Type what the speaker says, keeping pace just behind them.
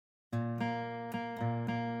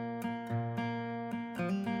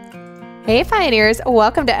Hey Pioneers,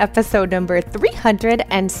 welcome to episode number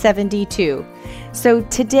 372. So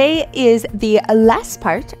today is the last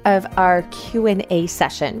part of our Q&A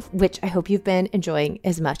session, which I hope you've been enjoying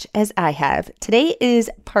as much as I have. Today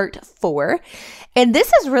is part 4, and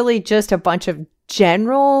this is really just a bunch of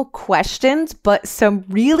general questions, but some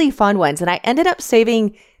really fun ones. And I ended up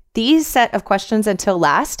saving these set of questions until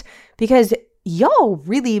last because y'all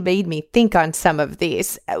really made me think on some of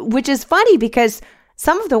these, which is funny because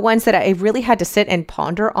some of the ones that I really had to sit and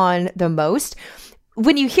ponder on the most,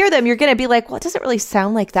 when you hear them, you're going to be like, well, it doesn't really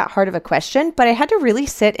sound like that hard of a question, but I had to really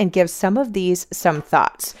sit and give some of these some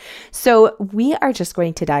thoughts. So we are just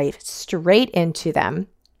going to dive straight into them.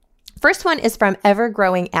 First one is from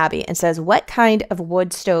Ever-Growing Abby and says, what kind of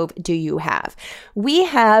wood stove do you have? We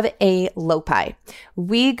have a Lopi.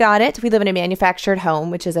 We got it. We live in a manufactured home,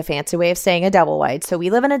 which is a fancy way of saying a double wide. So we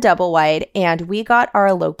live in a double wide, and we got our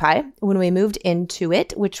Lopi when we moved into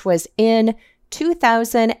it, which was in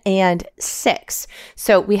 2006.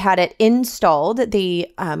 So we had it installed.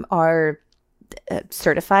 They are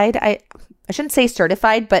certified. I shouldn't say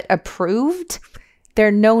certified, but approved.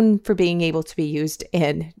 They're known for being able to be used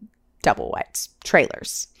in double wides,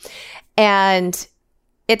 trailers. And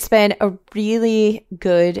it's been a really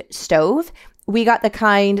good stove. We got the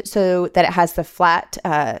kind so that it has the flat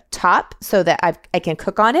top so that I can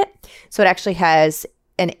cook on it. So it actually has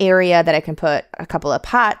an area that I can put a couple of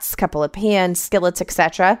pots, couple of pans, skillets,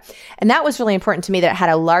 etc. And that was really important to me, that it had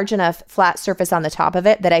a large enough flat surface on the top of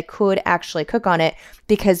it that I could actually cook on it,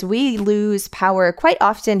 because we lose power quite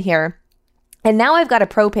often here. And now I've got a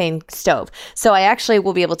propane stove. So I actually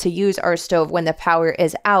will be able to use our stove when the power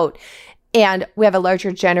is out. And we have a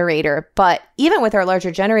larger generator. But even with our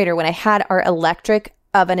larger generator, when I had our electric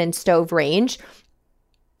oven and stove range,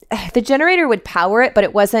 the generator would power it, but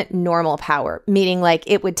it wasn't normal power, meaning like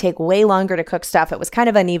it would take way longer to cook stuff. It was kind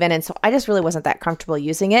of uneven. And so I just really wasn't that comfortable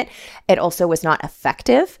using it. It also was not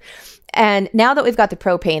effective. And now that we've got the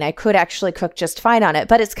propane, I could actually cook just fine on it.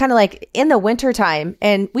 But it's kind of like in the wintertime,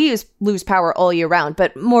 and we lose power all year round,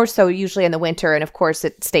 but more so usually in the winter. And of course,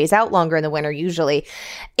 it stays out longer in the winter usually.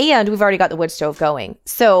 And we've already got the wood stove going.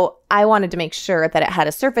 So I wanted to make sure that it had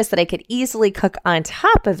a surface that I could easily cook on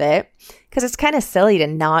top of it, because it's kind of silly to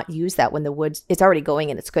not use that when the wood it's already going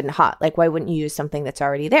and it's good and hot. Like, why wouldn't you use something that's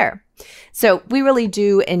already there? So we really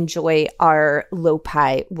do enjoy our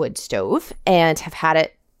Lopi wood stove and have had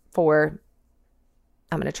it for,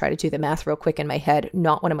 I'm going to try to do the math real quick in my head,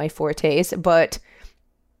 not one of my fortes, but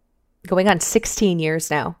going on 16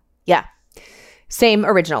 years now. Yeah. Same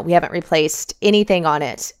original. We haven't replaced anything on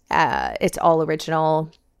it. It's all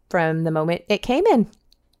original from the moment it came in.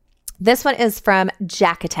 This one is from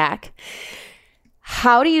Jack Attack.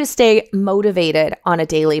 How do you stay motivated on a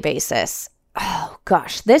daily basis? Oh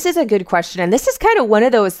gosh, this is a good question. And this is kind of one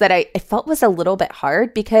of those that I felt was a little bit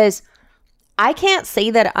hard, because I can't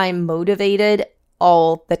say that I'm motivated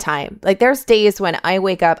all the time. Like, there's days when I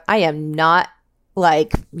wake up, I am not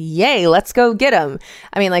like, yay, let's go get them.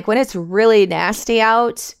 I mean, like when it's really nasty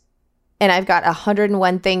out and I've got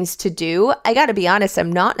 101 things to do, I got to be honest,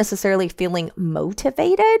 I'm not necessarily feeling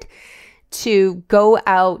motivated to go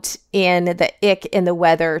out in the ick in the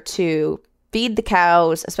weather to feed the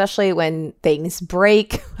cows, especially when things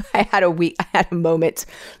break. I had a moment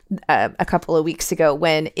a couple of weeks ago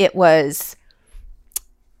when it was,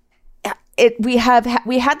 we had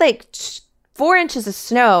like 4 inches of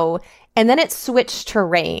snow, and then it switched to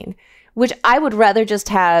rain, which I would rather just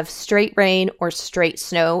have straight rain or straight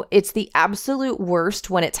snow. It's the absolute worst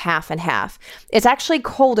when it's half and half. It's actually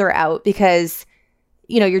colder out because,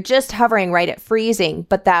 you're just hovering right at freezing,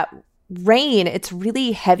 but that rain, it's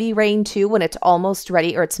really heavy rain too when it's almost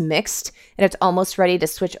ready, or it's mixed and it's almost ready to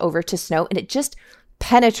switch over to snow, and it just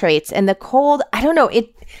penetrates. And the cold, I don't know,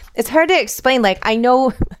 it's hard to explain. Like, I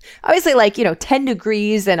know obviously, like, 10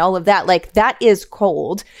 degrees and all of that, like that is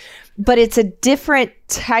cold, but it's a different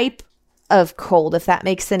type of cold, if that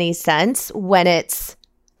makes any sense, when it's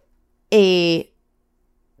a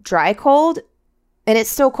dry cold. And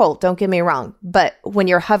it's still cold, don't get me wrong. But when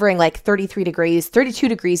you're hovering like 33 degrees, 32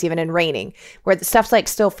 degrees even, and raining, where the stuff's like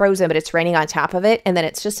still frozen, but it's raining on top of it. And then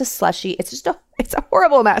it's just a slushy, it's a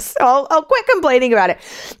horrible mess. So I'll quit complaining about it.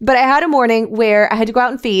 But I had a morning where I had to go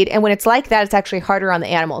out and feed. And when it's like that, it's actually harder on the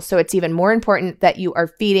animals. So it's even more important that you are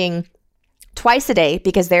feeding twice a day,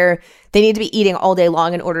 because they need to be eating all day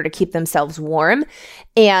long in order to keep themselves warm.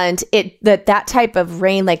 And that type of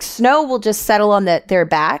rain, like snow, will just settle on their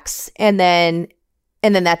backs, and then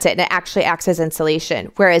that's it. And it actually acts as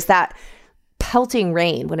insulation. Whereas that pelting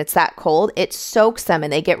rain, when it's that cold, it soaks them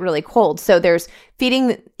and they get really cold. So there's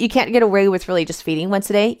feeding. You can't get away with really just feeding once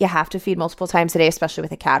a day. You have to feed multiple times a day, especially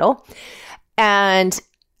with the cattle. And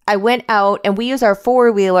I went out, and we use our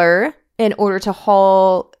four-wheeler in order to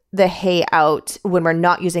haul the hay out when we're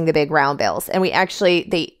not using the big round bales. And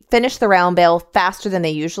they finished the round bale faster than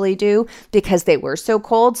they usually do because they were so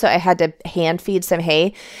cold. So I had to hand feed some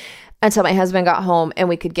hay until my husband got home and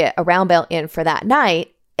we could get a round bale in for that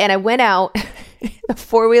night. And I went out, the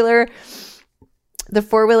four-wheeler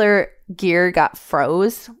gear got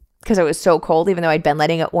froze because it was so cold, even though I'd been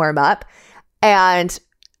letting it warm up. And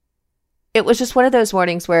it was just one of those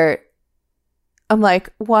mornings where I'm like,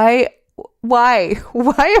 why am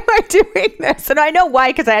I doing this? And I know why,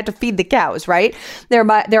 because I had to feed the cows, right?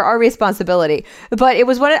 They're our responsibility. But it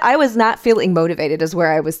was I was not feeling motivated is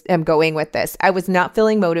where am going with this. I was not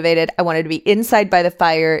feeling motivated. I wanted to be inside by the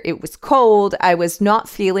fire. It was cold. I was not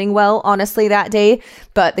feeling well, honestly, that day.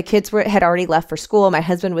 But the kids had already left for school. My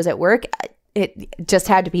husband was at work. It just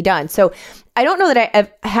had to be done. So I don't know that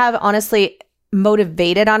I have honestly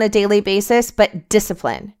motivated on a daily basis, but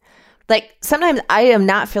discipline. Like sometimes I am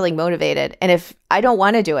not feeling motivated, and if I don't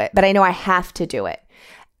want to do it, but I know I have to do it.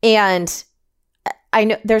 And I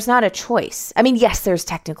know there's not a choice. I mean, yes, there's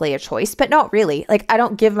technically a choice, but not really. Like I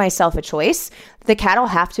don't give myself a choice. The cattle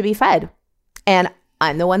have to be fed, and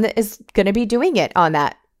I'm the one that is going to be doing it on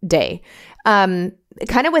that day. Kind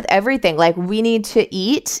of with everything, like we need to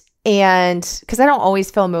eat, and because I don't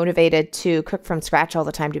always feel motivated to cook from scratch all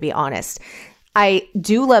the time, to be honest. I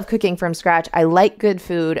do love cooking from scratch. I like good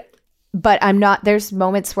food. But there's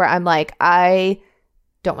moments where I'm like, I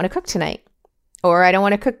don't want to cook tonight, or I don't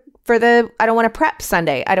want to cook I don't want to prep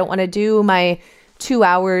Sunday. I don't want to do my 2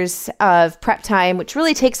 hours of prep time, which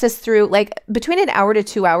really takes us through like between an hour to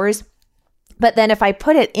 2 hours. But then if I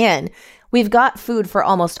put it in, we've got food for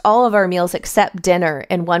almost all of our meals except dinner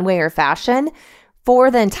in one way or fashion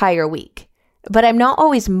for the entire week. But I'm not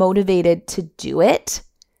always motivated to do it.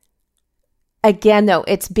 Again, though,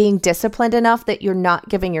 it's being disciplined enough that you're not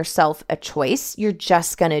giving yourself a choice. You're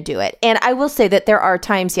just going to do it. And I will say that there are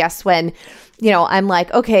times, yes, when, I'm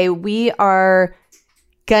like, okay, we are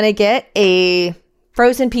going to get a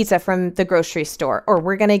frozen pizza from the grocery store, or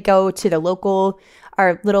we're going to go to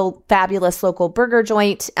our little fabulous local burger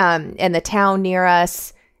joint in the town near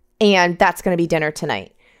us, and that's going to be dinner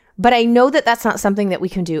tonight. But I know that that's not something that we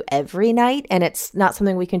can do every night, and it's not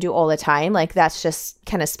something we can do all the time. Like that's just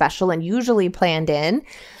kind of special and usually planned in.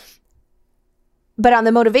 But on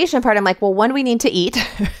the motivation part, I'm like, well, one, we need to eat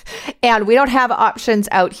and we don't have options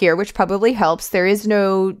out here, which probably helps. There is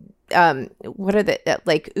no, what are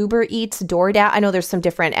like Uber Eats, DoorDash. I know there's some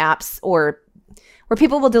different apps or where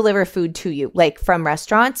people will deliver food to you, like from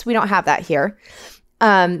restaurants. We don't have that here.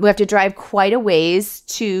 We have to drive quite a ways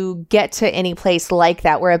to get to any place like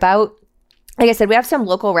that. We're about, like I said, we have some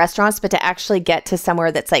local restaurants, but to actually get to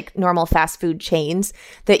somewhere that's like normal fast food chains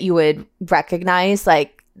that you would recognize,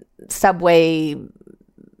 like Subway,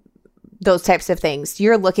 those types of things,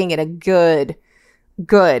 you're looking at a good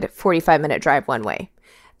 45-minute drive one way.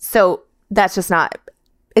 So that's just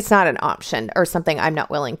it's not an option or something I'm not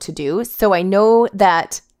willing to do. So I know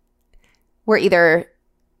that we're either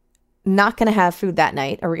not going to have food that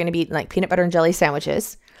night, or we're going to be eating like peanut butter and jelly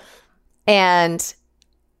sandwiches. And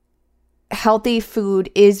healthy food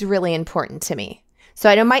is really important to me. So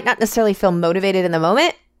I might not necessarily feel motivated in the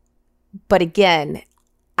moment, but again,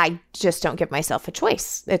 I just don't give myself a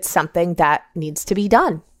choice. It's something that needs to be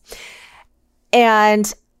done.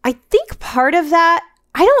 And I think part of that,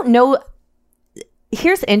 I don't know.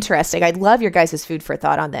 Here's interesting. I'd love your guys' food for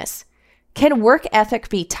thought on this. Can work ethic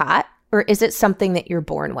be taught? Or is it something that you're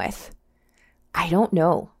born with? I don't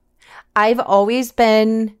know. I've always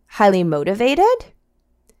been highly motivated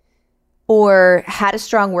or had a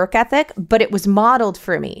strong work ethic, but it was modeled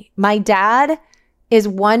for me. My dad was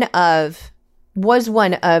one of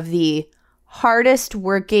the hardest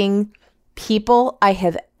working people I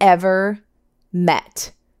have ever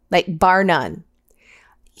met, like bar none.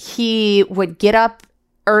 He would get up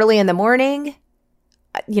early in the morning,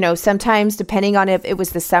 sometimes depending on if it was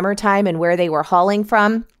the summertime and where they were hauling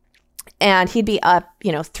from. And he'd be up,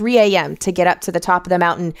 3 a.m. to get up to the top of the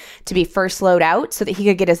mountain to be first load out so that he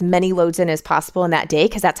could get as many loads in as possible in that day,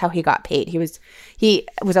 because that's how he got paid. He was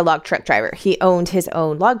a log truck driver. He owned his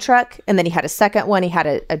own log truck, and then he had a second one. He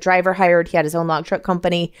had a driver hired. He had his own log truck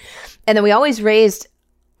company. And then we always raised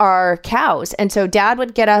our cows. And so Dad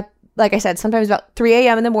would get up, like I said, sometimes about 3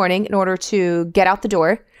 a.m. in the morning in order to get out the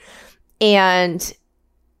door. And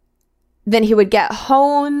then he would get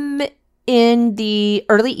home in the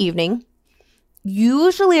early evening,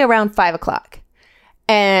 usually around 5 o'clock.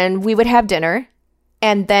 and we would have dinner.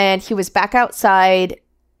 And then he was back outside,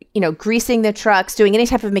 greasing the trucks, doing any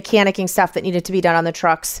type of mechanicking stuff that needed to be done on the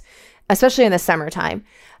trucks, especially in the summertime.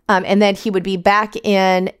 And then he would be back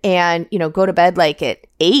in and, go to bed like at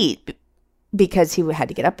 8 because he had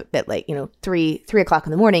to get up a bit late, 3 o'clock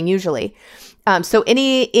in the morning usually. So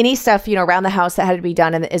any stuff, around the house that had to be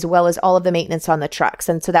done, and as well as all of the maintenance on the trucks.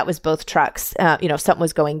 And so that was both trucks. Something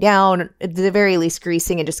was going down, at the very least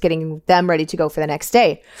greasing and just getting them ready to go for the next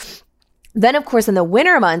day. Then, of course, in the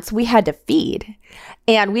winter months, we had to feed,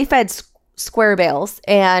 and we fed square bales.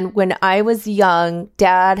 And when I was young,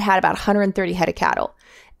 Dad had about 130 head of cattle.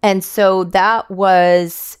 And so that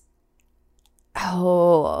was,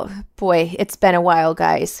 oh boy, it's been a while,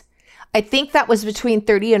 guys. I think that was between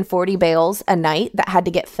 30 and 40 bales a night that had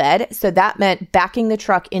to get fed. So that meant backing the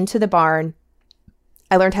truck into the barn.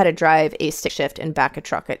 I learned how to drive a stick shift and back a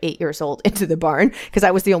truck at 8 years old into the barn because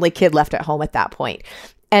I was the only kid left at home at that point.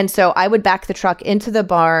 And so I would back the truck into the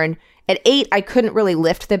barn. At 8, I couldn't really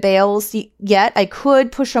lift the bales yet. I could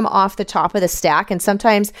push them off the top of the stack. And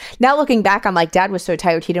sometimes, now looking back, I'm like, Dad was so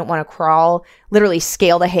tired he didn't want to crawl, literally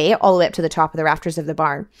scale the hay all the way up to the top of the rafters of the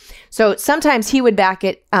barn. So sometimes he would back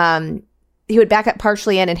it, he would back up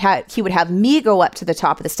partially in, and he would have me go up to the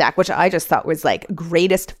top of the stack, which I just thought was like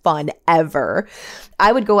greatest fun ever.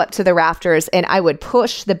 I would go up to the rafters and I would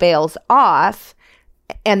push the bales off,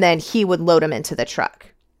 and then he would load them into the truck.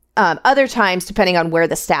 Other times, depending on where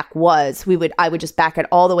the stack was, I would just back it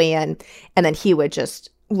all the way in, and then he would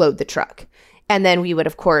just load the truck. And then we would,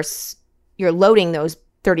 of course, you're loading those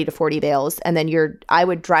 30 to 40 bales, and then I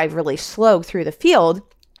would drive really slow through the field,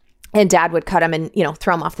 and Dad would cut them and,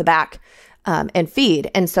 throw them off the back and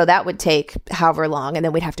feed. And so that would take however long. And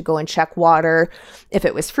then we'd have to go and check water if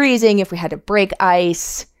it was freezing, if we had to break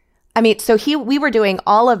ice. I mean, so we were doing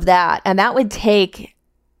all of that, and that would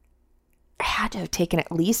had to have taken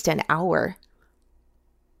at least an hour,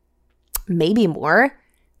 maybe more.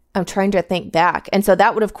 I'm trying to think back. And so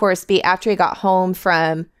that would, of course, be after he got home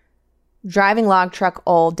from driving log truck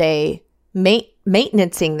all day,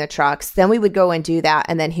 maintaining the trucks. Then we would go and do that.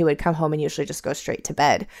 And then he would come home and usually just go straight to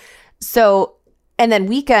bed. So, and then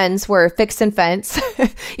weekends were fix and fence,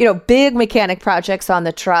 big mechanic projects on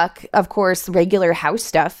the truck, of course, regular house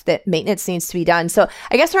stuff that maintenance needs to be done. So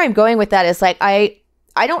I guess where I'm going with that is like,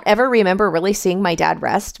 I don't ever remember really seeing my dad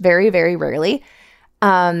rest, very, very rarely.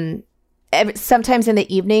 Sometimes in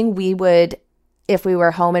the evening, if we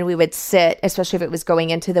were home and we would sit, especially if it was going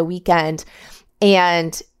into the weekend,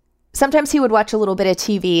 and sometimes he would watch a little bit of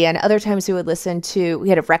TV, and other times we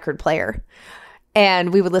had a record player,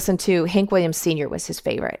 and we would listen to Hank Williams Sr. was his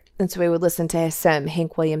favorite. And so we would listen to some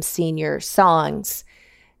Hank Williams Sr. songs,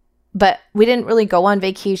 but we didn't really go on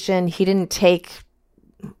vacation. He didn't take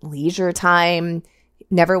leisure time.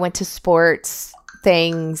 Never went to sports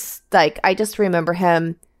things. Like, I just remember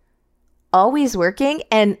him always working.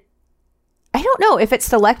 And I don't know if it's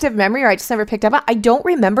selective memory or I just never picked up on. I don't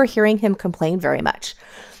remember hearing him complain very much.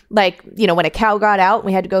 Like, when a cow got out and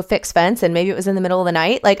we had to go fix fence, and maybe it was in the middle of the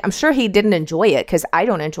night. Like, I'm sure he didn't enjoy it, because I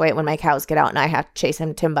don't enjoy it when my cows get out and I have to chase him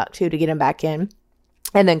to Timbuktu to get him back in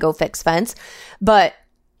and then go fix fence. But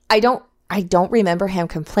I don't remember him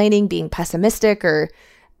complaining, being pessimistic or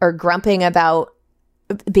grumping about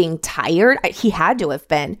being tired. He had to have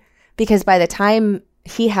been, because by the time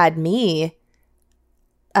he had me,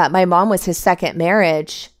 my mom was his second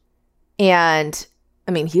marriage. And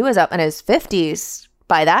I mean, he was up in his 50s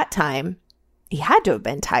by that time. He had to have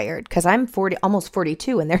been tired, because I'm almost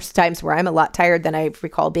 42. And there's times where I'm a lot tired than I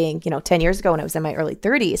recall being, 10 years ago when I was in my early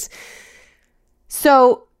 30s.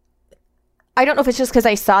 So I don't know if it's just because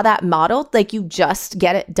I saw that modeled, like you just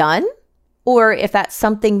get it done, or if that's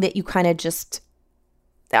something that you kind of just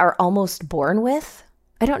are almost born with.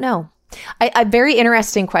 I don't know. A very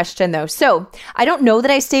interesting question, though. So I don't know that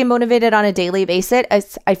I stay motivated on a daily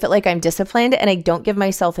basis. I feel like I'm disciplined, and I don't give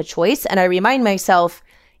myself a choice. And I remind myself,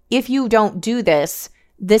 if you don't do this,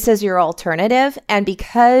 this is your alternative. And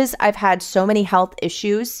because I've had so many health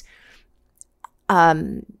issues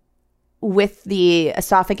with the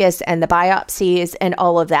esophagus and the biopsies and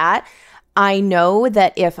all of that, I know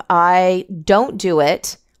that if I don't do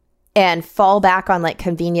it and fall back on like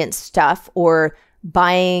convenience stuff, or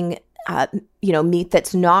buying, meat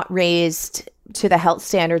that's not raised to the health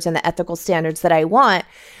standards and the ethical standards that I want,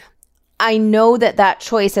 I know that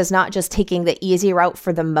choice is not just taking the easy route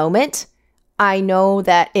for the moment. I know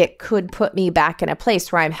that it could put me back in a place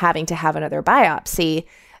where I'm having to have another biopsy,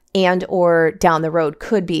 and or down the road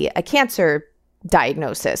could be a cancer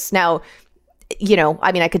diagnosis. Now,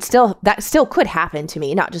 that still could happen to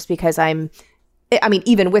me, not just because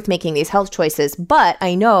even with making these health choices, but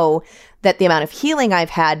I know that the amount of healing I've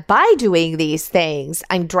had by doing these things,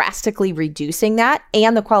 I'm drastically reducing that,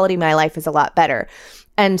 and the quality of my life is a lot better.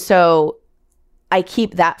 And so I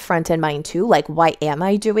keep that front in mind too. Like, why am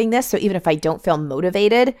I doing this? So even if I don't feel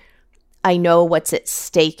motivated, I know what's at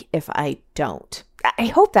stake if I don't. I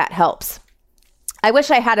hope that helps. I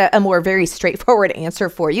wish I had a more very straightforward answer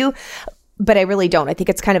for you, but I really don't. I think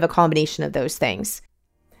it's kind of a combination of those things.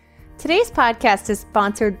 Today's podcast is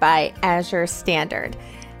sponsored by Azure Standard.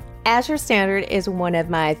 Azure Standard is one of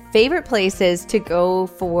my favorite places to go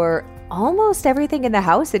for almost everything in the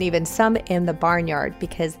house and even some in the barnyard,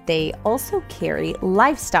 because they also carry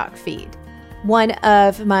livestock feed. One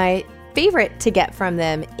of my favorite to get from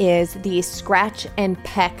them is the Scratch and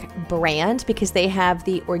Peck brand, because they have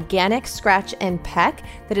the organic Scratch and Peck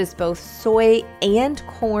that is both soy and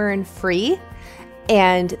corn free.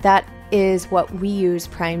 And that is what we use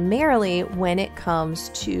primarily when it comes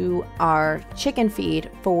to our chicken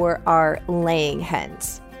feed for our laying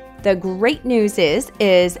hens. The great news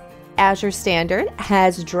is Azure Standard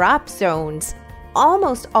has drop zones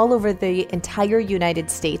almost all over the entire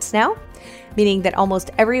United States now, meaning that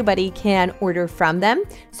almost everybody can order from them.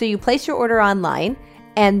 So you place your order online,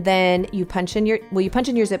 and then you punch in your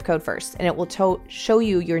zip code first, and it will show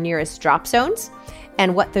you your nearest drop zones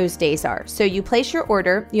and what those days are. So you place your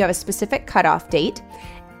order, you have a specific cutoff date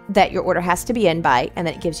that your order has to be in by, and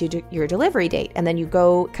then it gives you your delivery date. And then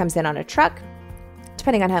comes in on a truck,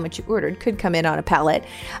 depending on how much you ordered, could come in on a pallet,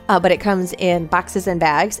 but it comes in boxes and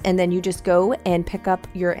bags, and then you just go and pick up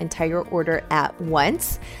your entire order at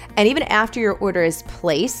once. And even after your order is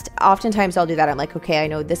placed, oftentimes I'll do that. I'm like, okay, I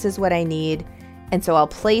know this is what I need, and so I'll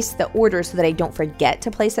place the order so that I don't forget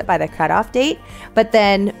to place it by the cutoff date. But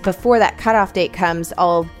then before that cutoff date comes,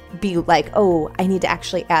 I'll be like, oh, I need to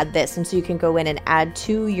actually add this. And so you can go in and add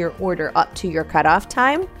to your order up to your cutoff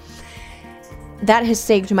time. That has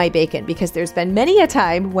saved my bacon, because there's been many a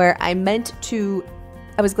time where I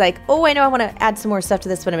was like, oh, I know I want to add some more stuff to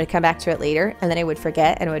this, but I'm going to come back to it later. And then I would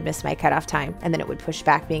forget and I would miss my cutoff time. And then it would push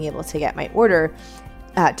back being able to get my order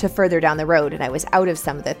to further down the road. And I was out of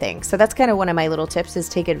some of the things. So that's kind of one of my little tips, is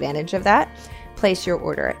take advantage of that. Place your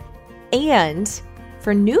order. And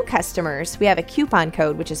for new customers, we have a coupon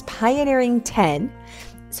code, which is Pioneering10.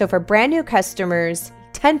 So for brand new customers,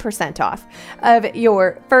 10% off of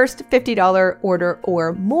your first $50 order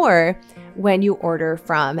or more when you order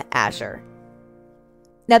from Azure.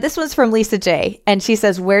 Now, this one's from Lisa J, and she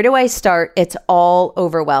says, where do I start? It's all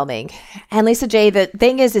overwhelming. And Lisa J, the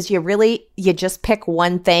thing is you just pick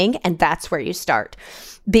one thing, and that's where you start.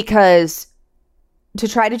 Because to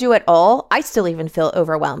try to do it all, I still even feel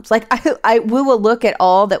overwhelmed. Like we will look at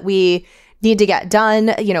all that we need to get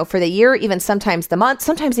done, for the year, even sometimes the month,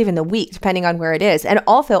 sometimes even the week, depending on where it is, and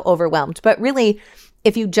all feel overwhelmed. But really,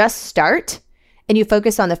 if you just start and you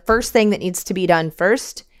focus on the first thing that needs to be done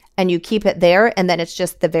first, and you keep it there, and then it's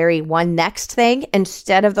just the very one next thing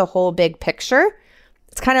instead of the whole big picture.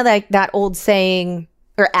 It's kind of like that old saying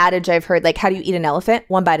or adage I've heard, like, how do you eat an elephant?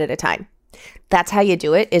 One bite at a time. That's how you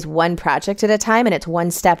do it, is one project at a time, and it's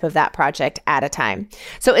one step of that project at a time.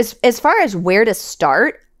 So as far as where to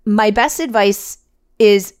start, my best advice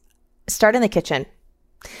is start in the kitchen,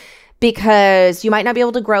 because you might not be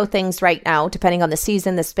able to grow things right now, depending on the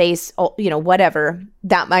season, the space, whatever.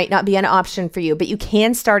 That might not be an option for you, but you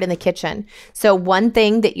can start in the kitchen. So one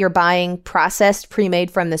thing that you're buying processed, pre-made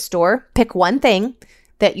from the store, pick one thing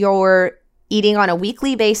that you're eating on a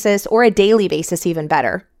weekly basis or a daily basis, even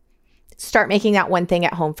better. Start making that one thing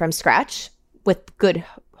at home from scratch with good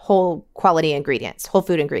whole quality ingredients, whole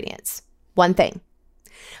food ingredients. One thing.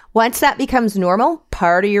 Once that becomes normal,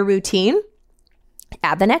 part of your routine,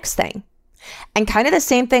 add the next thing. And kind of the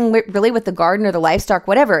same thing really with the garden or the livestock,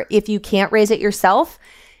 whatever. If you can't raise it yourself,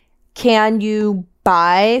 can you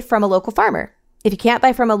buy from a local farmer? If you can't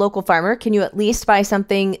buy from a local farmer, can you at least buy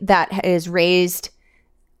something that is raised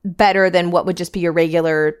better than what would just be your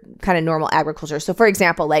regular kind of normal agriculture? So for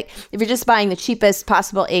example, like if you're just buying the cheapest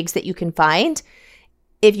possible eggs that you can find,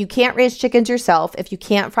 if you can't raise chickens yourself, if you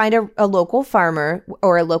can't find a local farmer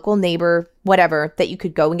or a local neighbor, whatever, that you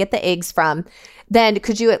could go and get the eggs from, then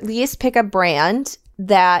could you at least pick a brand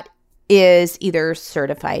that is either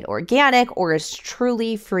certified organic or is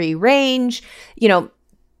truly free range,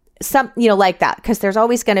 like that? Because there's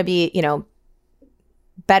always going to be,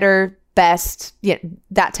 better, best,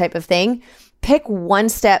 that type of thing. Pick one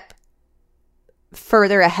step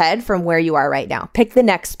further ahead from where you are right now. Pick the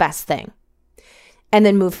next best thing. And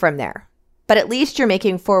then move from there. But at least you're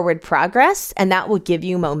making forward progress, and that will give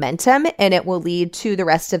you momentum, and it will lead to the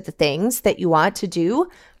rest of the things that you want to do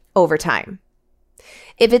over time.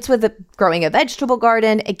 If it's with growing a vegetable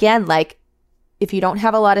garden, again, like if you don't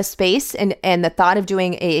have a lot of space and the thought of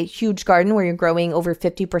doing a huge garden where you're growing over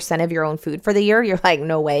 50% of your own food for the year, you're like,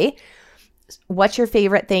 no way. What's your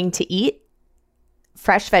favorite thing to eat,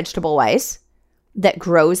 fresh vegetable wise, that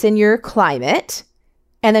grows in your climate?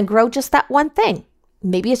 And then grow just that one thing.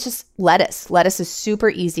 Maybe it's just lettuce. Lettuce is super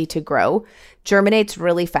easy to grow, germinates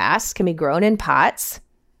really fast, can be grown in pots.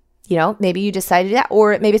 You know, maybe you decided that,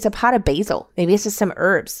 or maybe it's a pot of basil. Maybe it's just some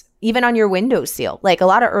herbs, even on your windowsill. Like a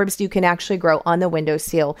lot of herbs you can actually grow on the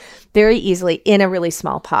windowsill very easily in a really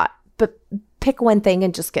small pot. But pick one thing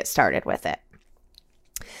and just get started with it.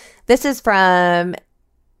 This is from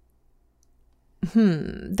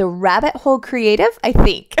the Rabbit Hole Creative, I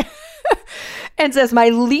think. And says, my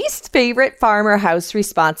least favorite farmer house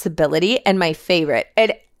responsibility and my favorite.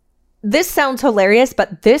 And this sounds hilarious,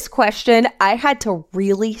 but this question I had to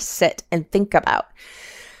really sit and think about.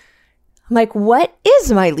 I'm like, what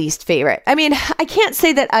is my least favorite? I mean, I can't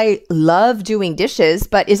say that I love doing dishes,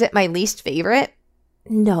 but is it my least favorite?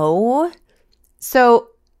 No. So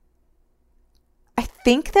I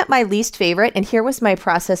think that my least favorite, and here was my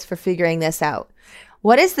process for figuring this out.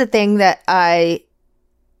 What is the thing that I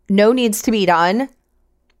know needs to be done,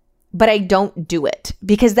 but I don't do it?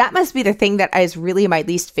 Because that must be the thing that is really my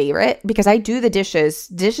least favorite, because I do the dishes.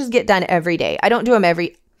 Dishes get done every day. I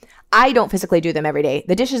don't physically do them every day.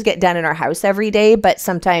 The dishes get done in our house every day, but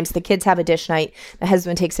sometimes the kids have a dish night. My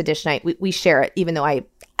husband takes a dish night. We share it, even though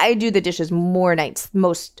I do the dishes more nights.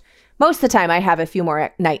 Most of the time I have a few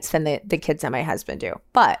more nights than the kids and my husband do,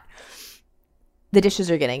 but the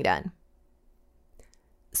dishes are getting done.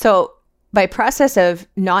 So by process of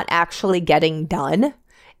not actually getting done,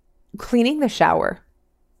 cleaning the shower.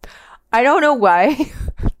 I don't know why.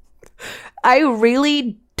 I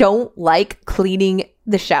really don't like cleaning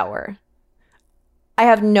the shower. I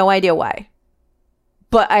have no idea why.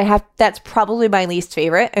 But that's probably my least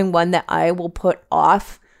favorite, and one that I will put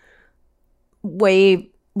off way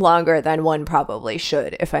longer than one probably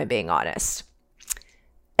should, if I'm being honest.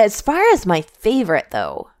 As far as my favorite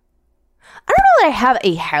though, I don't know that I have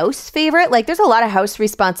a house favorite. Like there's a lot of house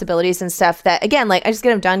responsibilities and stuff that, again, like I just get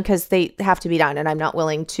them done because they have to be done and I'm not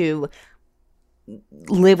willing to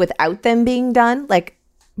live without them being done.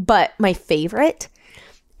 But my favorite,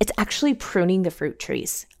 it's actually pruning the fruit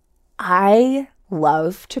trees. I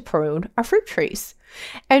love to prune our fruit trees.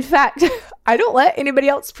 In fact, I don't let anybody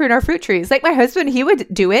else prune our fruit trees. Like my husband, he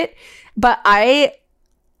would do it, but I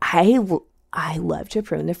love to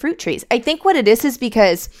prune the fruit trees. I think what it is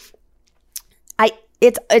because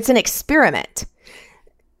it's an experiment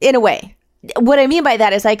in a way. What I mean by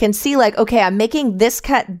that is I can see like, okay, I'm making this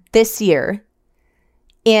cut this year,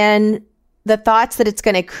 and the thoughts that it's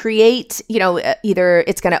going to create, either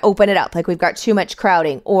it's going to open it up, like we've got too much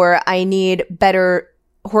crowding, or I need better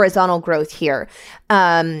horizontal growth here.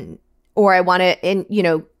 Or I want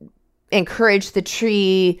to, encourage the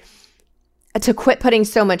tree to quit putting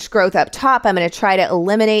so much growth up top. I'm going to try to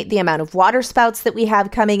eliminate the amount of water spouts that we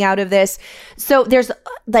have coming out of this. So there's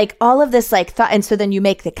like all of this like thought. And so then you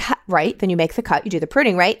make the cut, right? Then you make the cut, you do the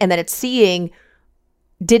pruning, right? And then it's seeing,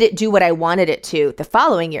 did it do what I wanted it to the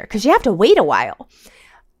following year? Because you have to wait a while.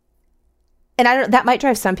 And that might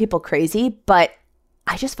drive some people crazy, but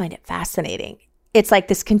I just find it fascinating. It's like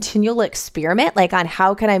this continual experiment, like on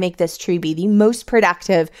how can I make this tree be the most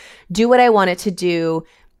productive, do what I want it to do,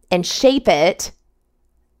 and shape it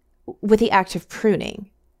with the act of pruning.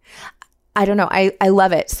 I don't know. I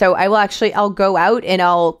love it. So I'll go out and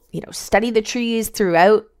I'll, study the trees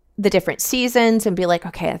throughout the different seasons and be like,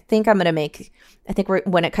 okay, I think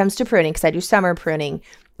when it comes to pruning, because I do summer pruning,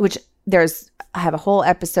 which I have a whole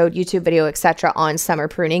episode, YouTube video, etc. on summer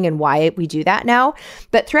pruning and why we do that now.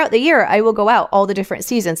 But throughout the year, I will go out all the different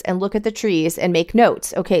seasons and look at the trees and make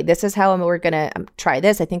notes. Okay, this is how we're going to try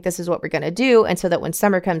this. I think this is what we're going to do. And so that when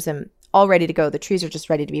summer comes, I'm all ready to go. The trees are just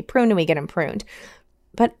ready to be pruned and we get them pruned.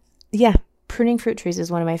 But yeah, pruning fruit trees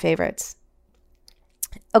is one of my favorites.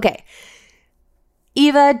 Okay.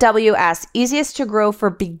 Eva W. asks, easiest to grow for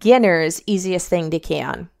beginners, easiest thing to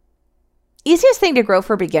can. Easiest thing to grow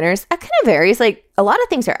for beginners, that kind of varies. Like a lot of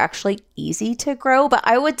things are actually easy to grow, but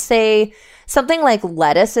I would say something like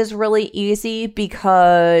lettuce is really easy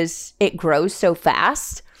because it grows so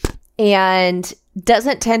fast and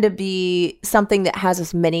doesn't tend to be something that has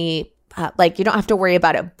as many, you don't have to worry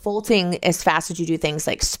about it bolting as fast as you do things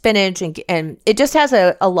like spinach, and it just has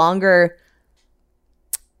a longer,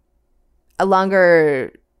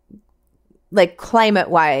 like climate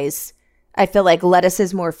wise, I feel like lettuce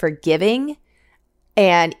is more forgiving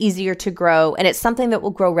and easier to grow. And it's something that will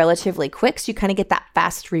grow relatively quick. So you kind of get that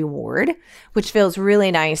fast reward, which feels really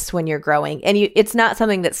nice when you're growing. And it's not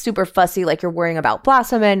something that's super fussy, like you're worrying about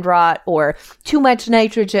blossom end rot or too much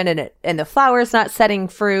nitrogen and the flower's not setting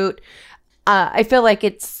fruit. I feel like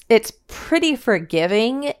it's pretty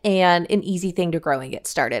forgiving and an easy thing to grow and get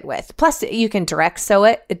started with. Plus, you can direct sow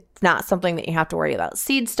it. It's not something that you have to worry about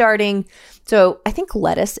seed starting. So I think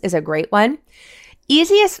lettuce is a great one.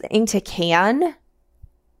 Easiest thing to can.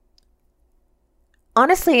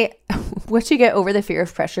 Honestly, once you get over the fear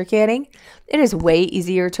of pressure canning, it is way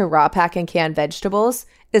easier to raw pack and can vegetables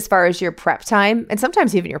as far as your prep time and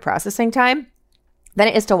sometimes even your processing time than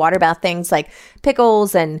it is to water bath things like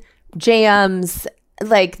pickles and jams.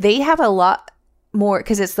 Like they have a lot more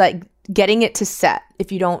because it's like getting it to set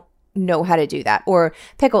if you don't know how to do that, or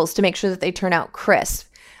pickles to make sure that they turn out crisp.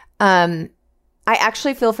 I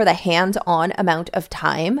actually feel for the hands-on amount of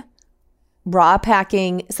time, raw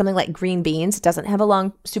packing something like green beans doesn't have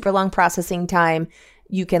a super long processing time.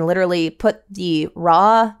 You can literally put the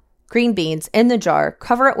raw green beans in the jar,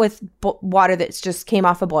 cover it with water that's just came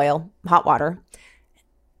off a boil, hot water,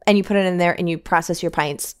 and you put it in there and you process your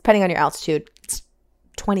pints. Depending on your altitude, it's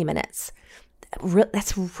 20 minutes.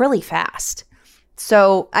 That's really fast.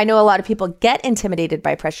 So I know a lot of people get intimidated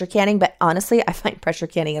by pressure canning, but honestly, I find pressure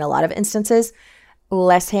canning in a lot of instances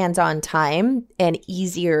less hands-on time and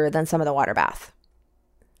easier than some of the water bath.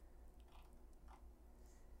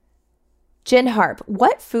 Jen Harp,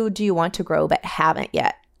 what food do you want to grow but haven't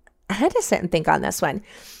yet? I had to sit and think on this one.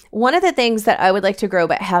 One of the things that I would like to grow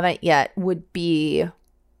but haven't yet would be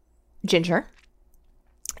ginger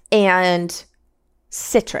and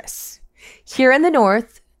citrus. Here in the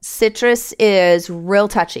north, citrus is real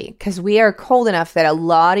touchy because we are cold enough that a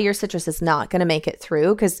lot of your citrus is not going to make it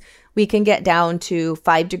through because we can get down to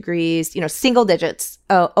 5 degrees, single digits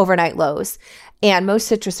overnight lows. And most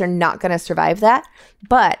citrus are not going to survive that.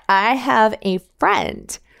 But I have a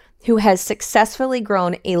friend who has successfully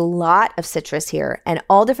grown a lot of citrus here and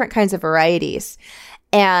all different kinds of varieties.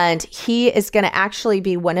 And he is going to actually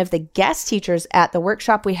be one of the guest teachers at the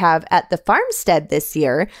workshop we have at the farmstead this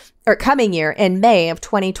year, or coming year in May of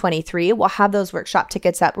 2023. We'll have those workshop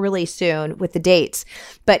tickets up really soon with the dates.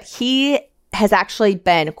 But he has actually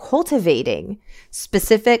been cultivating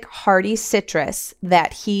specific hardy citrus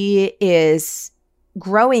that he is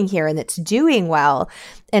growing here and that's doing well.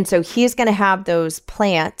 And so he's going to have those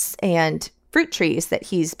plants and fruit trees that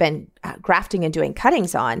he's been grafting and doing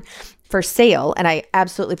cuttings on for sale. And I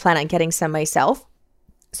absolutely plan on getting some myself.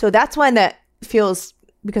 So that's one that feels,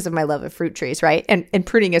 because of my love of fruit trees, right? And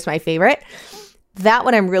pruning is my favorite. That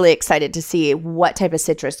one I'm really excited to see what type of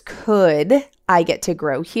citrus could I get to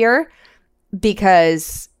grow here,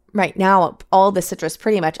 because right now all the citrus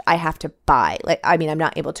pretty much I have to buy. I'm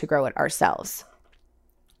not able to grow it ourselves.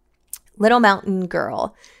 Little Mountain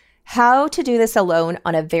Girl, how to do this alone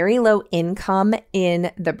on a very low income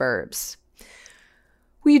in the burbs.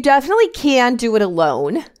 Well, you definitely can do it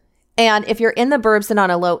alone. And if you're in the burbs and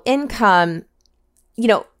on a low income,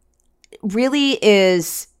 really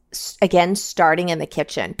is, again, starting in the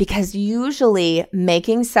kitchen, because usually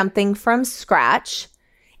making something from scratch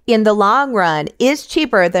in the long run is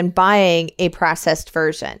cheaper than buying a processed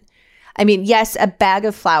version. Yes, a bag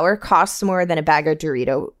of flour costs more than a bag of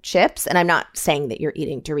Dorito chips. And I'm not saying that you're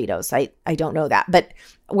eating Doritos. I don't know that. But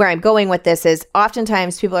where I'm going with this is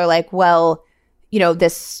oftentimes people are like, well,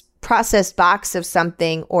 this processed box of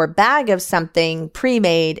something or bag of something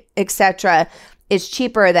pre-made, etc., is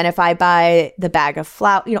cheaper than if I buy the bag of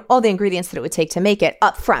flour, all the ingredients that it would take to make it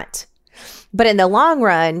up front. But in the long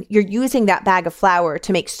run, you're using that bag of flour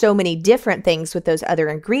to make so many different things with those other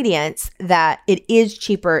ingredients that it is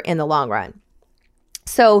cheaper in the long run.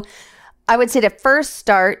 So I would say to first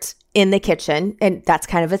start in the kitchen, and that's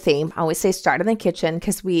kind of a theme. I always say start in the kitchen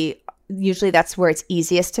because usually that's where it's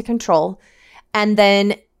easiest to control. And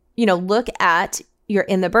then, look at you're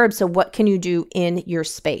in the burbs. So what can you do in your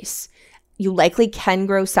space? You likely can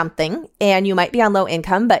grow something, and you might be on low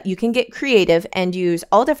income, but you can get creative and use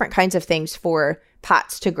all different kinds of things for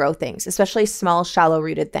pots to grow things, especially small,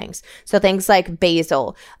 shallow-rooted things. So things like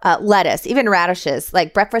basil, lettuce, even radishes,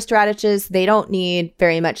 like breakfast radishes, they don't need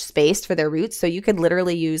very much space for their roots. So you could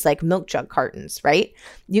literally use like milk jug cartons, right?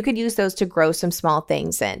 You could use those to grow some small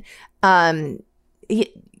things in.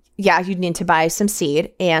 You'd need to buy some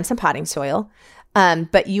seed and some potting soil.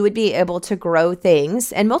 But you would be able to grow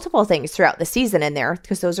things and multiple things throughout the season in there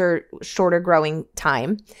because those are shorter growing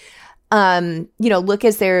time. Look,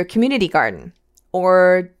 is there a community garden,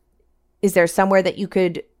 or is there somewhere that you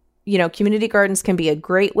could, community gardens can be a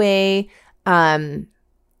great way. And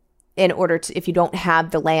in order to, if you don't have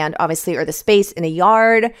the land, obviously, or the space in a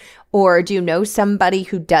yard, or do you know somebody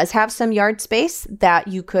who does have some yard space that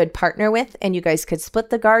you could partner with and you guys could split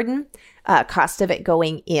the garden, cost of it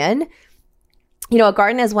going in? A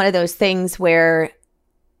garden is one of those things where,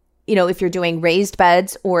 if you're doing raised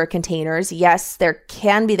beds or containers, yes, there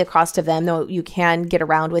can be the cost of them, though you can get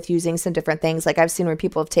around with using some different things. Like I've seen where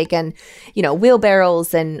people have taken,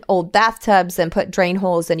 wheelbarrows and old bathtubs and put drain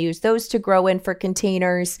holes and use those to grow in for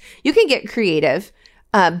containers. You can get creative.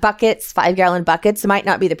 Buckets, 5-gallon buckets, might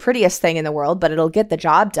not be the prettiest thing in the world, but it'll get the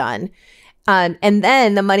job done. And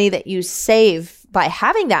then the money that you save by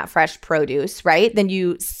having that fresh produce, right? Then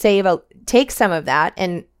you take some of that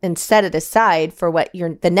and set it aside for what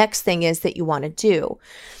the next thing is that you want to do.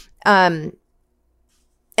 And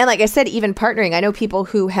like I said, even partnering, I know people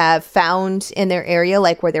who have found in their area,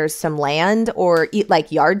 like where there's some land or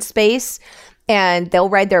like yard space, and they'll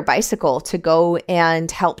ride their bicycle to go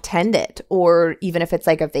and help tend it. Or even if it's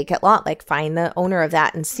like a vacant lot, like find the owner of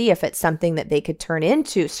that and see if it's something that they could turn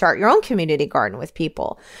into, start your own community garden with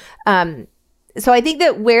people. So I think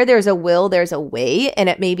that where there's a will, there's a way, and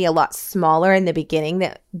it may be a lot smaller in the beginning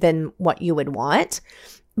than what you would want,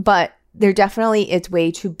 but there definitely is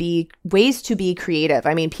ways to be creative.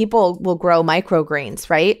 I mean, people will grow microgreens,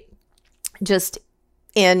 right? Just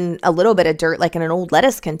in a little bit of dirt, like in an old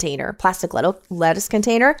lettuce container, plastic lettuce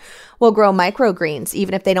container, will grow microgreens,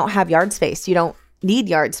 even if they don't have yard space. You don't need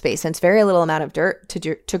yard space, and it's very little amount of dirt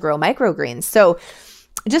to grow microgreens. So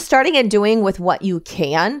just starting and doing with what you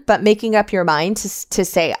can, but making up your mind to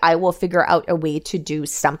say, I will figure out a way to do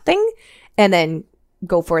something, and then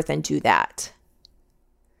go forth and do that.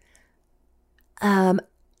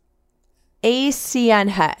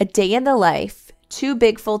 ACN, a day in the life, too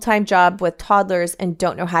big full-time job with toddlers and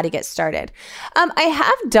don't know how to get started. I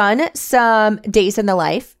have done some days in the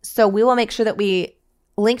life, so we will make sure that we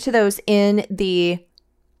link to those in the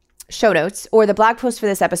show notes, or the blog post for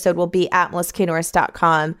this episode will be at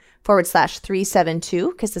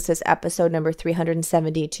melissknorris.com/372, because this is episode number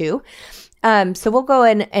 372. So we'll go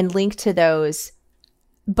in and link to those.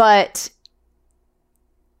 But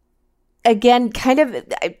again, kind of,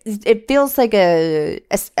 it feels like a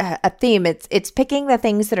theme. It's picking the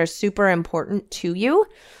things that are super important to you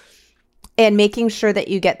and making sure that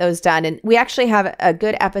you get those done. And we actually have a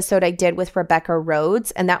good episode I did with Rebecca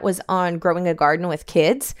Rhodes, and that was on growing a garden with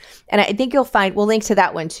kids. And I think we'll link to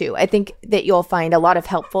that one too. I think that you'll find a lot of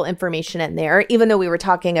helpful information in there. Even though we were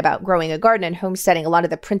talking about growing a garden and homesteading, a lot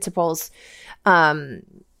of the principles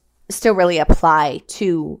still really apply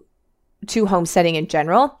to homesteading in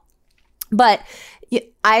general. But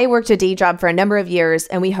I worked a day job for a number of years,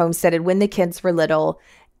 and we homesteaded when the kids were little,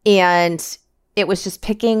 and it was just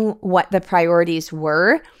picking what the priorities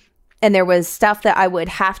were. And there was stuff that I would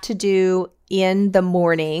have to do in the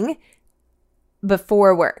morning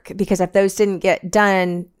before work, because if those didn't get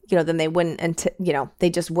done, then they wouldn't, they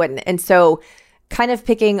just wouldn't. And so kind of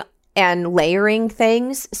picking and layering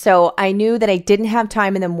things. So I knew that I didn't have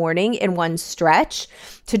time in the morning in one stretch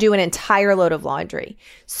to do an entire load of laundry.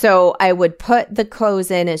 So I would put the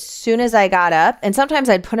clothes in as soon as I got up. And sometimes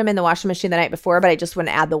I'd put them in the washing machine the night before, but I just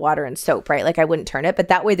wouldn't add the water and soap, right? Like I wouldn't turn it, but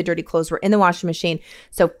that way the dirty clothes were in the washing machine.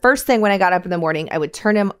 So first thing when I got up in the morning, I would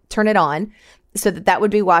turn it on so that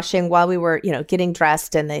would be washing while we were, getting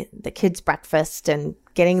dressed, and the kids' breakfast and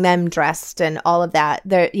getting them dressed and all of that.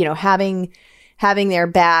 They're, having their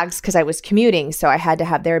bags, because I was commuting, so I had to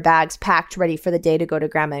have their bags packed ready for the day to go to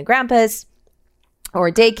grandma and grandpa's or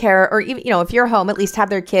daycare, or even, if you're home, at least have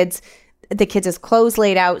the kids' clothes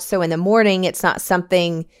laid out. So in the morning, it's not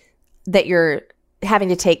something that you're having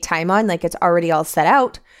to take time on, like it's already all set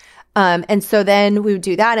out. And so then we would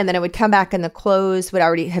do that, and then I would come back and the clothes would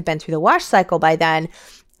already have been through the wash cycle by then.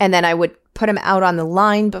 And then I would put them out on the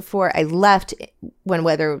line before I left when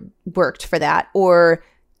weather worked for that, or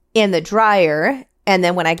in the dryer. And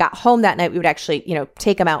then when I got home that night, we would actually,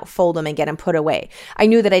 take them out, fold them, and get them put away. I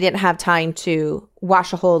knew that I didn't have time to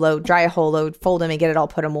wash a whole load, dry a whole load, fold them, and get it all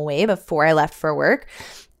put them away before I left for work.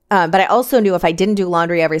 But I also knew if I didn't do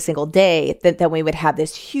laundry every single day, that then we would have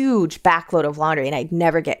this huge backload of laundry and I'd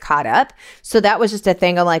never get caught up. So that was just a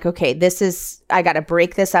thing. I'm like, okay, I got to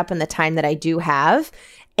break this up in the time that I do have.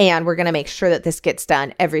 And we're going to make sure that this gets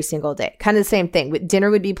done every single day. Kind of the same thing. Dinner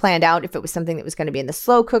would be planned out if it was something that was going to be in the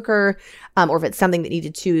slow cooker, or if it's something that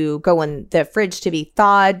needed to go in the fridge to be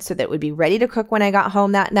thawed so that it would be ready to cook when I got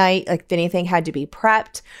home that night. Like if anything had to be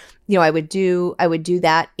prepped, I would do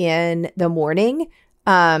that in the morning.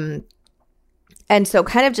 And so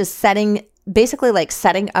kind of just setting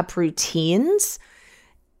up routines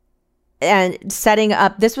and setting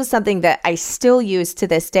up, this was something that I still use to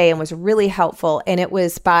this day and was really helpful. And it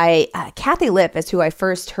was by Kathy Lipp is who I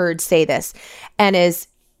first heard say this, and is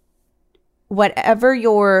whatever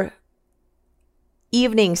your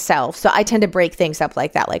evening self. So I tend to break things up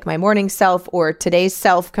like that, like my morning self or today's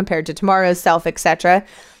self compared to tomorrow's self, etc.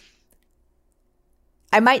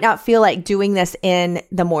 I might not feel like doing this in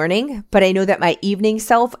the morning, but I know that my evening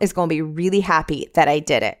self is going to be really happy that I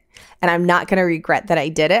did it. And I'm not going to regret that I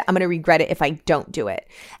did it. I'm going to regret it if I don't do it.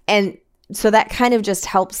 And so that kind of just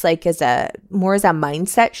helps like as a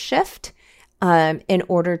mindset shift in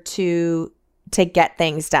order to get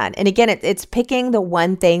things done. And again, it's picking the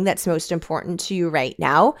one thing that's most important to you right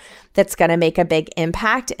now that's going to make a big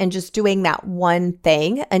impact and just doing that one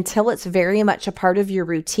thing until it's very much a part of your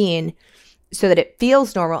routine so that it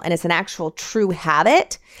feels normal and it's an actual true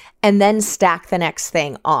habit, and then stack the next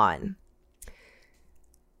thing on.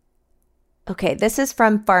 Okay, this is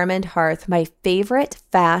from Farm and Hearth. My favorite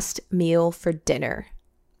fast meal for dinner.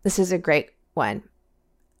 This is a great one.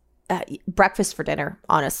 Breakfast for dinner,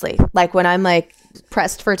 honestly. Like when I'm like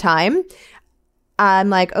pressed for time, I'm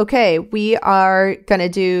like, okay, we are going to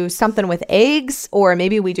do something with eggs, or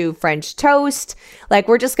maybe we do French toast. Like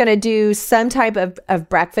we're just going to do some type of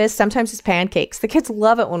breakfast. Sometimes it's pancakes. The kids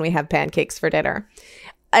love it when we have pancakes for dinner.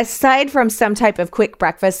 Aside from some type of quick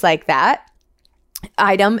breakfast like that,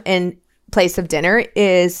 item in place of dinner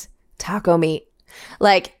is taco meat.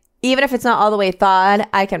 Like even if it's not all the way thawed,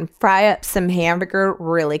 I can fry up some hamburger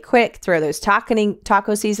really quick, throw those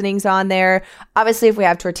taco seasonings on there. Obviously, if we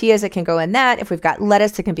have tortillas, it can go in that. If we've got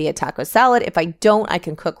lettuce, it can be a taco salad. If I don't, I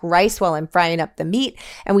can cook rice while I'm frying up the meat,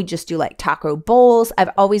 and we just do like taco bowls.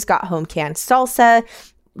 I've always got home canned salsa,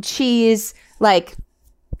 cheese. Like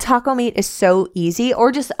taco meat is so easy.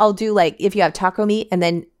 Or just I'll do like if you have taco meat and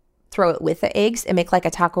then throw it with the eggs and make like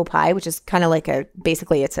a taco pie, which is kind of like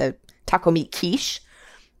basically it's a taco meat quiche.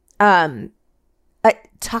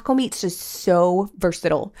 Taco meat's just so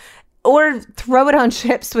versatile. Or throw it on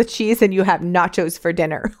chips with cheese and you have nachos for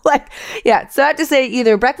dinner. Like, yeah. So I have to say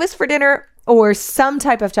either breakfast for dinner or some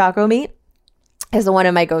type of taco meat is one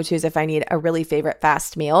of my go-tos if I need a really favorite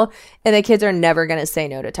fast meal. And the kids are never going to say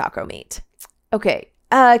no to taco meat. Okay.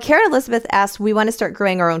 Karen Elizabeth asked, we want to start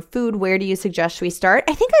growing our own food. Where do you suggest we start?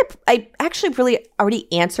 I think I actually really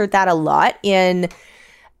already answered that a lot in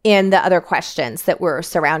the other questions that were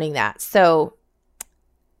surrounding that. So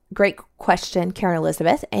great question, Karen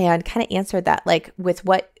Elizabeth, and kind of answered that like with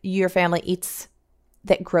what your family eats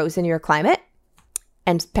that grows in your climate,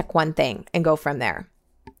 and pick one thing and go from there.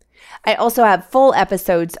 I also have full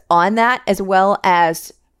episodes on that, as well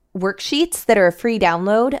as worksheets that are a free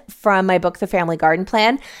download from my book, The Family Garden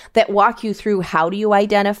Plan, that walk you through how do you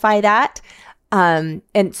identify that. And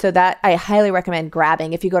so that I highly recommend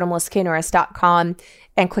grabbing. If you go to melissaknorris.com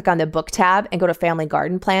and click on the book tab and go to Family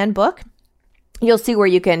Garden Plan book, you'll see where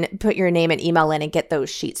you can put your name and email in and get those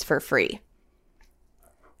sheets for free.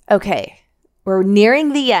 Okay, we're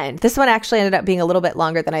nearing the end. This one actually ended up being a little bit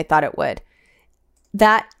longer than I thought it would.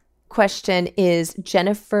 That question is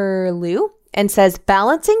Jennifer Liu and says,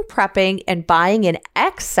 balancing prepping and buying in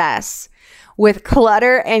excess with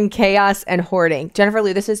clutter and chaos and hoarding. Jennifer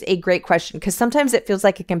Liu, this is a great question because sometimes it feels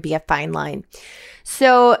like it can be a fine line.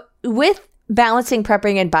 So with balancing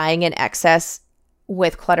prepping and buying in excess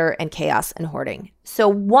with clutter and chaos and hoarding. So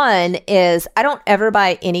one is I don't ever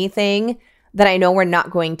buy anything that I know we're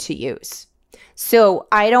not going to use. So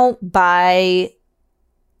I don't buy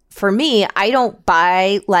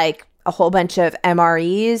like a whole bunch of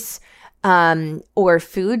MREs or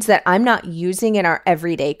foods that I'm not using in our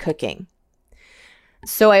everyday cooking.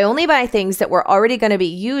 So I only buy things that we're already going to be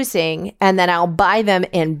using, and then I'll buy them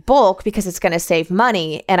in bulk because it's going to save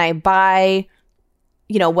money. And I buy,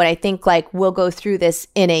 what I think like we'll go through this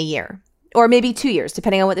in a year or maybe 2 years,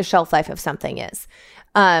 depending on what the shelf life of something is.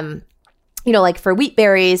 Like for wheat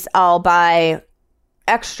berries, I'll buy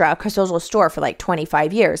extra because those will store for like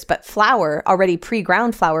 25 years. But flour, already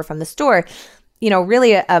pre-ground flour from the store,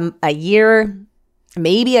 really a year,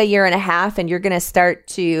 maybe a year and a half, and you're going to start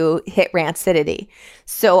to hit rancidity.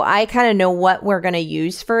 So I kind of know what we're going to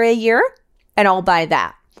use for a year, and I'll buy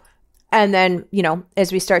that. And then,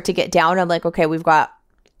 as we start to get down, I'm like, okay, we've got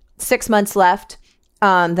 6 months left.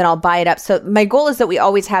 Then I'll buy it up. So my goal is that we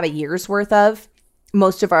always have a year's worth of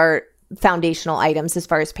most of our foundational items as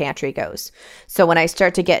far as pantry goes. So when I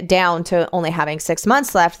start to get down to only having 6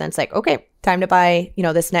 months left, then it's like, okay, time to buy,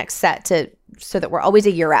 this next set so that we're always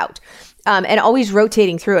a year out. And always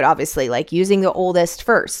rotating through it, obviously, like using the oldest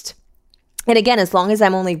first. And again, as long as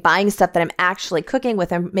I'm only buying stuff that I'm actually cooking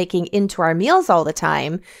with and making into our meals all the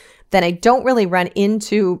time, then I don't really run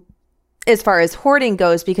into as far as hoarding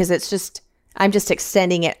goes, because I'm just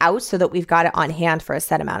extending it out so that we've got it on hand for a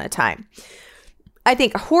set amount of time. I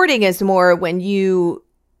think hoarding is more when you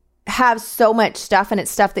have so much stuff and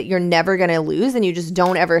it's stuff that you're never going to lose and you just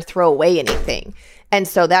don't ever throw away anything. And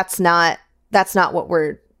so that's not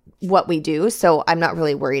what we do. So I'm not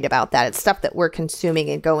really worried about that. It's stuff that we're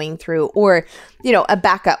consuming and going through, or, a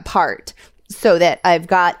backup part, so that I've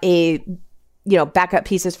got backup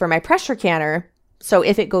pieces for my pressure canner. So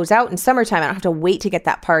if it goes out in summertime, I don't have to wait to get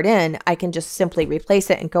that part in. I can just simply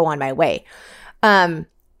replace it and go on my way.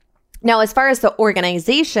 Now, as far as the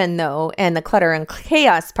organization, though, and the clutter and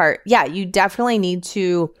chaos part, yeah, you definitely need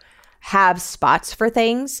to have spots for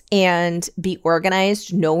things and be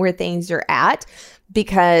organized, know where things are at,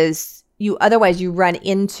 because otherwise you run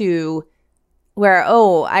into where,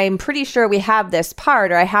 I'm pretty sure we have this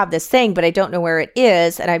part or I have this thing, but I don't know where it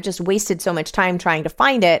is. And I've just wasted so much time trying to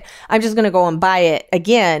find it. I'm just going to go and buy it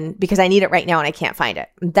again because I need it right now and I can't find it.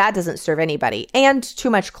 That doesn't serve anybody. And too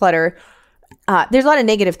much clutter. There's a lot of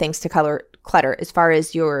negative things to clutter as far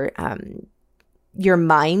as your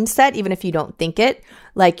mindset, even if you don't think it.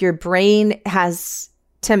 Like, your brain has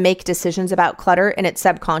to make decisions about clutter and it's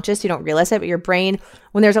subconscious. You don't realize it, but your brain,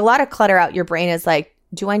 when there's a lot of clutter out, your brain is like,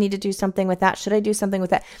 do I need to do something with that? Should I do something with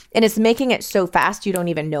that? And it's making it so fast you don't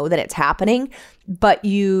even know that it's happening, but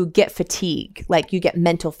you get fatigue, like you get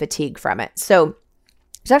mental fatigue from it. So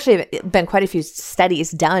there's actually been quite a few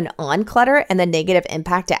studies done on clutter and the negative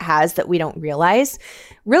impact it has that we don't realize.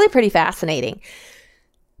 Really pretty fascinating.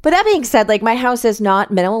 But that being said, like, my house is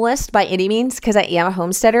not minimalist by any means because I am a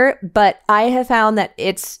homesteader, but I have found that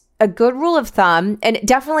it's a good rule of thumb, and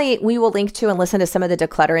definitely we will link to and listen to some of the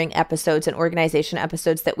decluttering episodes and organization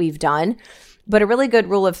episodes that we've done. But a really good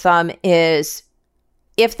rule of thumb is,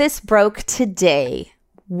 if this broke today,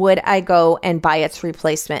 would I go and buy its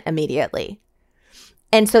replacement immediately?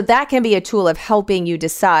 And so that can be a tool of helping you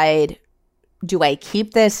decide, do I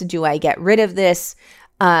keep this? Do I get rid of this?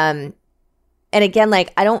 And again,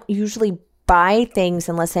 like, I don't usually buy things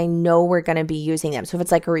unless I know we're going to be using them. So if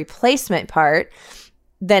it's like a replacement part,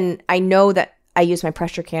 then I know that I use my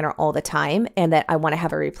pressure canner all the time and that I want to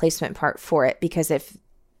have a replacement part for it, because if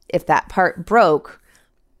that part broke,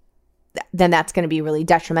 then that's going to be really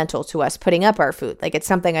detrimental to us putting up our food. Like, it's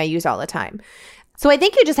something I use all the time. So I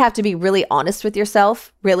think you just have to be really honest with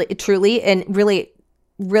yourself, really, truly, and really,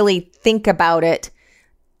 really think about it.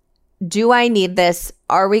 Do I need this?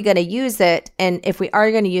 Are we going to use it? And if we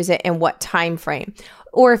are going to use it, in what time frame?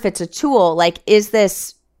 Or if it's a tool, like, is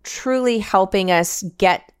this truly helping us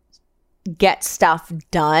get stuff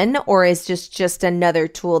done, or is just another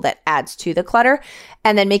tool that adds to the clutter?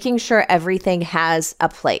 And then making sure everything has a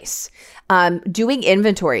place. Doing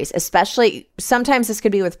inventories, especially sometimes this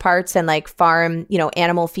could be with parts and like farm,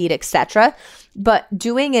 animal feed, etc. But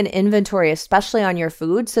doing an inventory, especially on your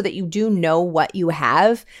food, so that you do know what you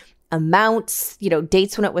have, amounts,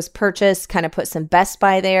 dates when it was purchased, kind of put some Best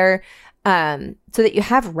By there, so that you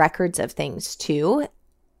have records of things too.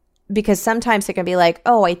 Because sometimes it can be like,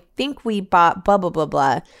 I think we bought blah, blah, blah,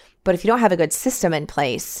 blah. But if you don't have a good system in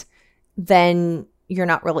place, then you're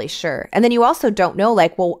not really sure. And then you also don't know,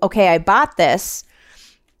 like, well, okay, I bought this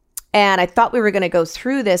and I thought we were going to go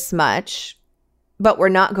through this much, but we're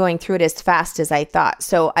not going through it as fast as I thought.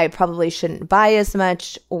 So I probably shouldn't buy as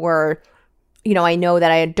much, or, I know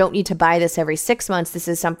that I don't need to buy this every 6 months. This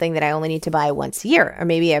is something that I only need to buy once a year, or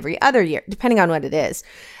maybe every other year, depending on what it is.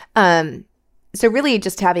 So really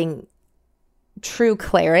just having true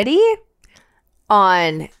clarity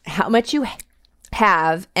on how much you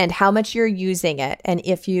have and how much you're using it, and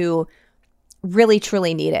if you really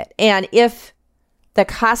truly need it, and if the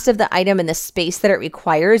cost of the item and the space that it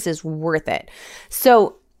requires is worth it.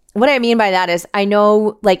 So what I mean by that is, I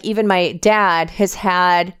know, like, even my dad has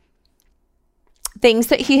had things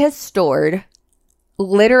that he has stored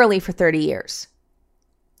literally for 30 years.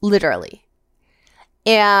 Literally.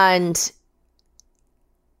 And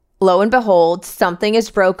lo and behold, something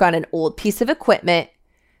is broke on an old piece of equipment,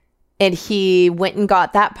 and he went and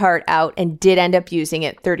got that part out and did end up using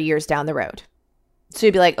it 30 years down the road. So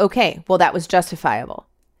you'd be like, okay, well, that was justifiable.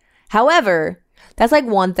 However, that's like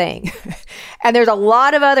one thing. And there's a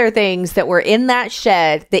lot of other things that were in that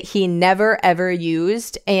shed that he never, ever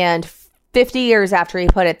used. And 50 years after he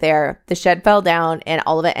put it there, the shed fell down and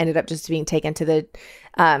all of it ended up just being taken to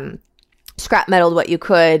the scrap metal, what you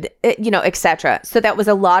could, etc. So that was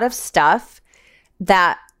a lot of stuff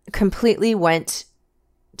that completely went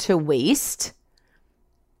to waste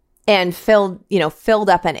and filled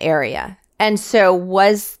up an area. And so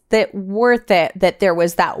was it worth it that there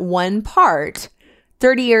was that one part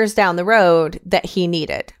 30 years down the road that he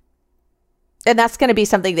needed? And that's going to be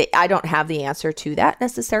something that I don't have the answer to that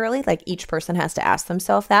necessarily. Like each person has to ask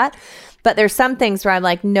themselves that. But there's some things where I'm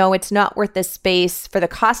like, no, it's not worth the space for the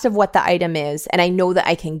cost of what the item is. And I know that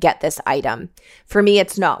I can get this item. For me,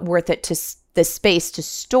 it's not worth it to the space to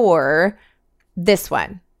store this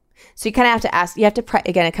one. So you kind of have to ask, you have to,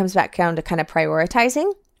 again, it comes back down to kind of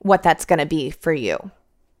prioritizing what that's going to be for you.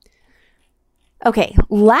 Okay,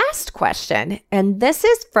 last question. And this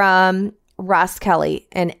is from Ross Kelly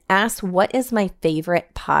and asks, what is my favorite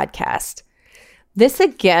podcast? This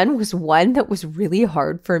again was one that was really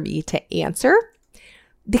hard for me to answer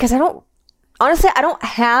because I don't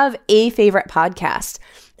have a favorite podcast.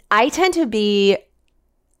 I tend to be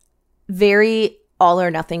very all or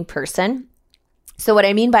nothing person. So what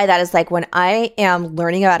I mean by that is like when I am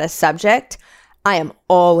learning about a subject, I am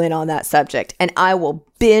all in on that subject and I will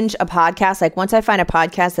binge a podcast. Like once I find a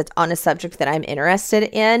podcast that's on a subject that I'm interested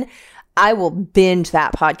in, I will binge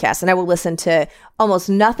that podcast and I will listen to almost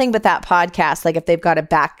nothing but that podcast. Like if they've got a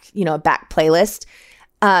back playlist.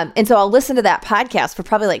 And so I'll listen to that podcast for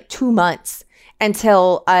probably like 2 months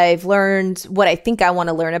until I've learned what I think I want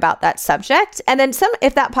to learn about that subject. And then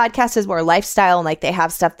if that podcast is more lifestyle and like they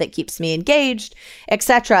have stuff that keeps me engaged,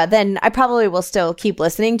 etc., then I probably will still keep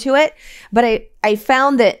listening to it. But I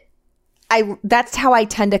found that that's how I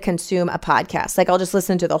tend to consume a podcast. Like I'll just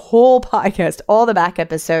listen to the whole podcast, all the back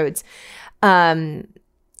episodes. And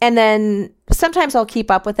then sometimes I'll keep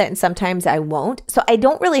up with it and sometimes I won't. So I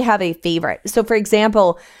don't really have a favorite. So for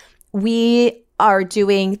example, we are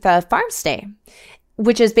doing the Farm Stay,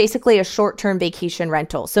 which is basically a short-term vacation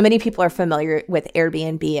rental. So many people are familiar with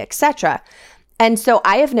Airbnb, etc. And so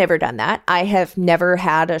I have never done that. I have never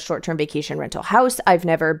had a short-term vacation rental house. I've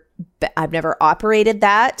never operated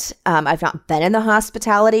that. I've not been in the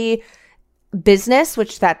hospitality business,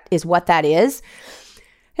 which that is what that is.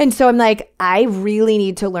 And so I'm like, I really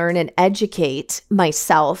need to learn and educate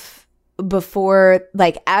myself before,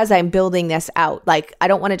 like, as I'm building this out. Like, I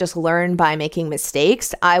don't want to just learn by making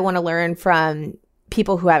mistakes. I want to learn from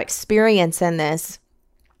people who have experience in this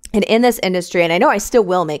and in this industry. And I know I still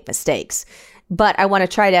will make mistakes, but I want to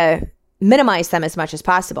try to minimize them as much as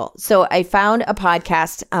possible. So I found a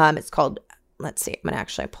podcast. It's called, let's see, I'm going to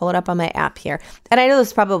actually pull it up on my app here. And I know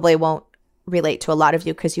this probably won't relate to a lot of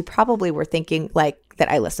you because you probably were thinking like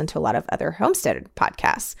that I listen to a lot of other homestead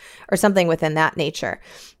podcasts or something within that nature.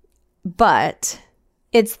 But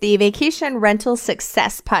it's the Vacation Rental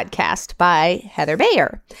Success Podcast by Heather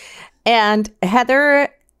Bayer. And Heather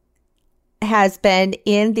has been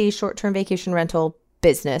in the short-term vacation rental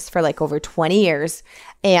business for like over 20 years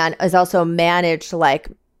and has also managed like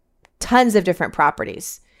tons of different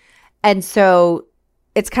properties. And so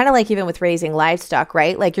it's kind of like even with raising livestock,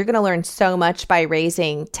 right? Like you're going to learn so much by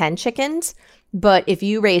raising 10 chickens. But if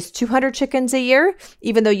you raise 200 chickens a year,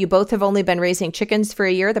 even though you both have only been raising chickens for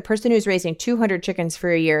a year, the person who's raising 200 chickens for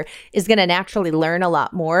a year is going to naturally learn a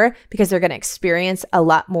lot more because they're going to experience a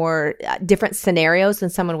lot more different scenarios than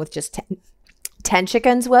someone with just 10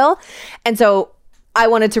 chickens will. And so I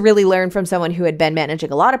wanted to really learn from someone who had been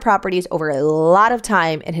managing a lot of properties over a lot of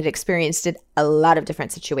time and had experienced a lot of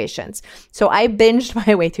different situations. So I binged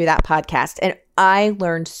my way through that podcast and I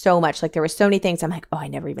learned so much. Like there were so many things I'm like, oh, I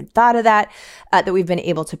never even thought of that, that we've been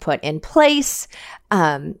able to put in place.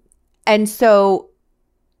 And so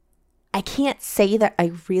I can't say that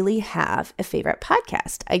I really have a favorite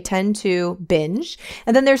podcast. I tend to binge.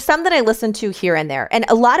 And then there's some that I listen to here and there. And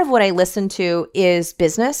a lot of what I listen to is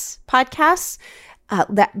business podcasts.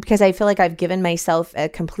 Because I feel like I've given myself a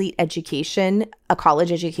complete education, a college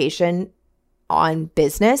education on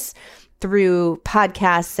business through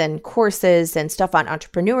podcasts and courses and stuff on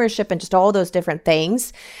entrepreneurship and just all those different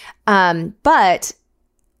things. But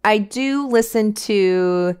I do listen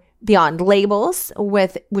to Beyond Labels,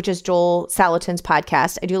 which is Joel Salatin's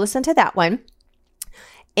podcast. I do listen to that one.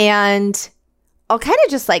 And I'll kind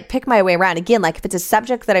of just like pick my way around. Again, like if it's a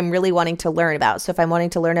subject that I'm really wanting to learn about. So if I'm wanting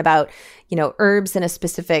to learn about, herbs in a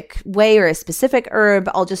specific way or a specific herb,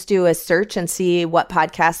 I'll just do a search and see what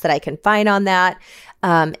podcasts that I can find on that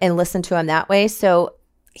and listen to them that way. So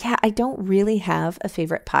yeah, I don't really have a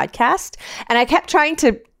favorite podcast. And I kept trying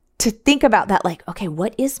to think about that, like, okay,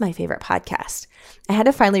 what is my favorite podcast? I had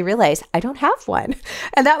to finally realize I don't have one.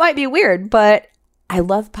 And that might be weird, but I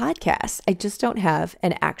love podcasts. I just don't have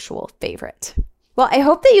an actual favorite. Well, I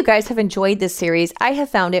hope that you guys have enjoyed this series. I have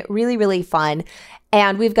found it really, really fun.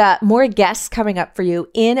 And we've got more guests coming up for you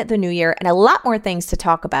in the new year and a lot more things to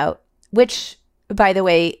talk about, which, by the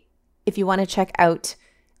way, if you want to check out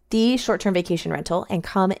the short-term vacation rental and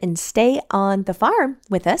come and stay on the farm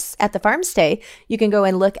with us at the Farm Stay, you can go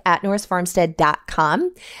and look at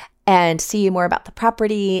norrisfarmstead.com. and see more about the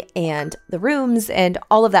property and the rooms and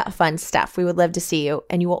all of that fun stuff. We would love to see you.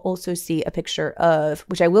 And you will also see a picture of,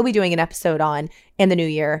 which I will be doing an episode on in the new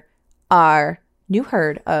year, our new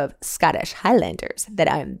herd of Scottish Highlanders that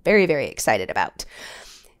I'm very, very excited about.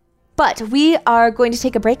 But we are going to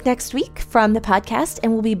take a break next week from the podcast,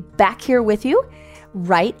 and we'll be back here with you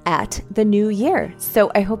right at the new year. So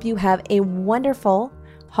I hope you have a wonderful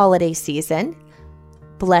holiday season.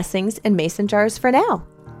 Blessings and mason jars for now.